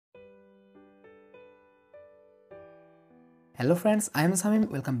Hello friends, I am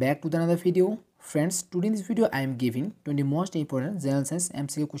Samim. Welcome back to another video. Friends, today in this video I am giving 20 most important general science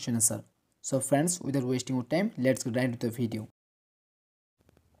MCQ question answer. So friends, without wasting your time, let's get right into the video.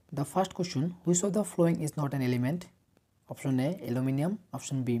 The first question, which of the following is not an element? Option A, aluminium.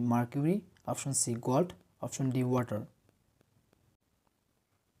 Option B, mercury. Option C, gold. Option D, water.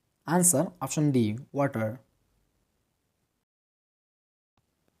 Answer, option D, water.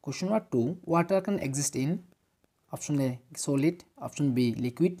 Question number 2, water can exist in option A, solid. Option B,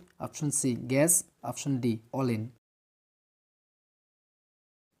 liquid. Option C, gas. Option D, all in.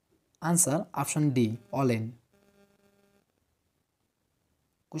 Answer, option D, all in.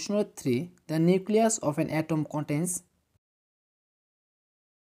 Question number 3, the nucleus of an atom contains.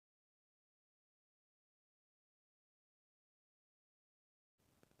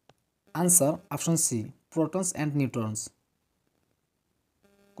 Answer, option C, protons and neutrons.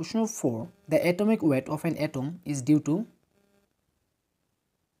 Question number 4, the atomic weight of an atom is due to.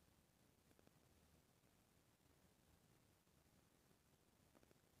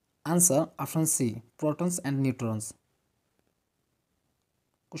 Answer, option C, protons and neutrons.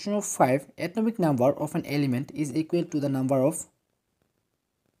 Question number 5, atomic number of an element is equal to the number of.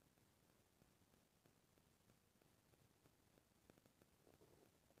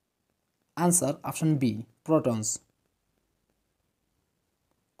 Answer, option B, protons.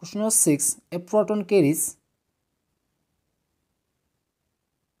 Question number 6, a proton carries.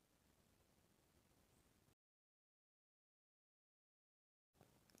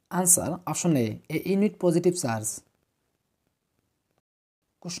 Answer, option A unit positive charge.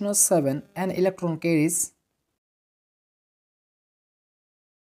 Question number 7, an electron carries.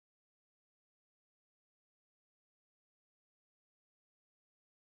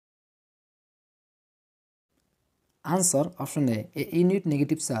 Answer, option A unit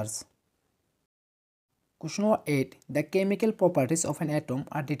negative charge. Question number 8, the chemical properties of an atom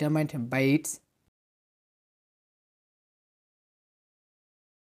are determined by its.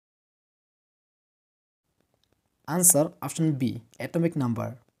 Answer, option B, atomic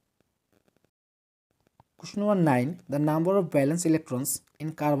number. Question number 9, the number of valence electrons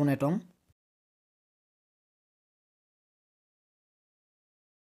in carbon atom.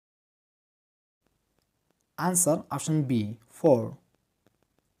 Answer, option B, 4.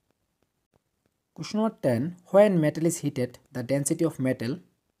 Question number 10, when metal is heated, the density of metal.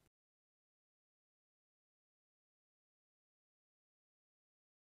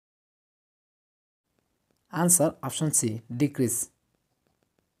 Answer, option C, decrease.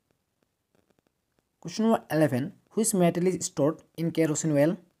 Question number 11, which metal is stored in kerosene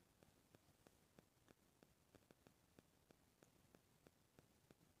well?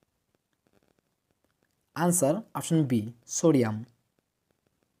 Answer, option B, sodium.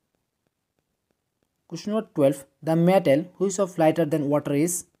 Question number 12, the metal which is lighter than water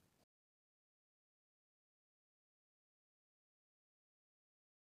is.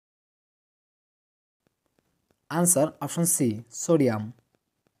 Answer, option C, sodium.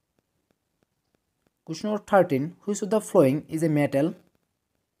 Question number 13, which of the following is a metal?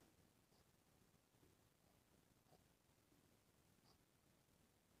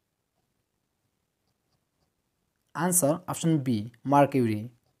 Answer, option B,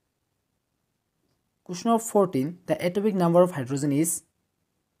 mercury. Question number 14, the atomic number of hydrogen is.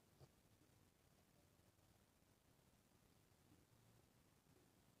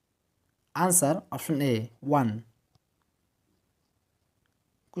 Answer, option A, 1.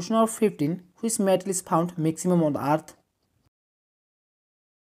 Question number 15, which metal is found maximum on the earth?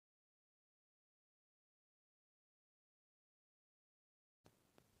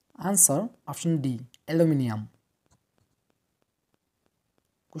 Answer, option D, aluminium.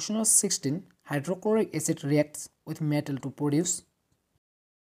 Question number 16, hydrochloric acid reacts with metal to produce.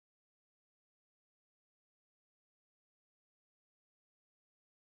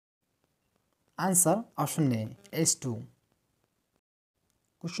 Answer, option A, H2.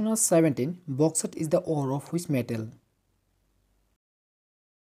 Question number 17, bauxite is the ore of which metal?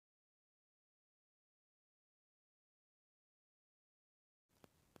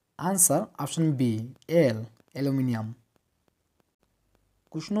 Answer, option B, Al, aluminium.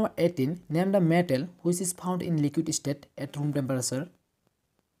 Question number 18, name the metal which is found in liquid state at room temperature.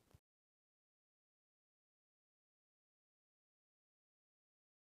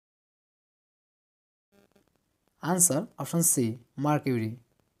 Answer, option C, mercury.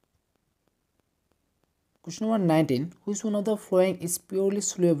 Question number 19, which one of the following is purely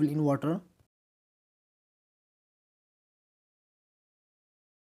soluble in water?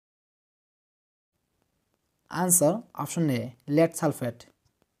 Answer, option A, lead sulfate.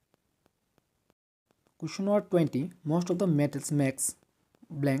 Question number 20. Most of the metals makes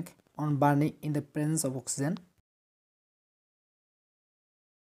blank on burning in the presence of oxygen.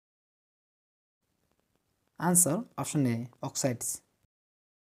 Answer option A, oxides.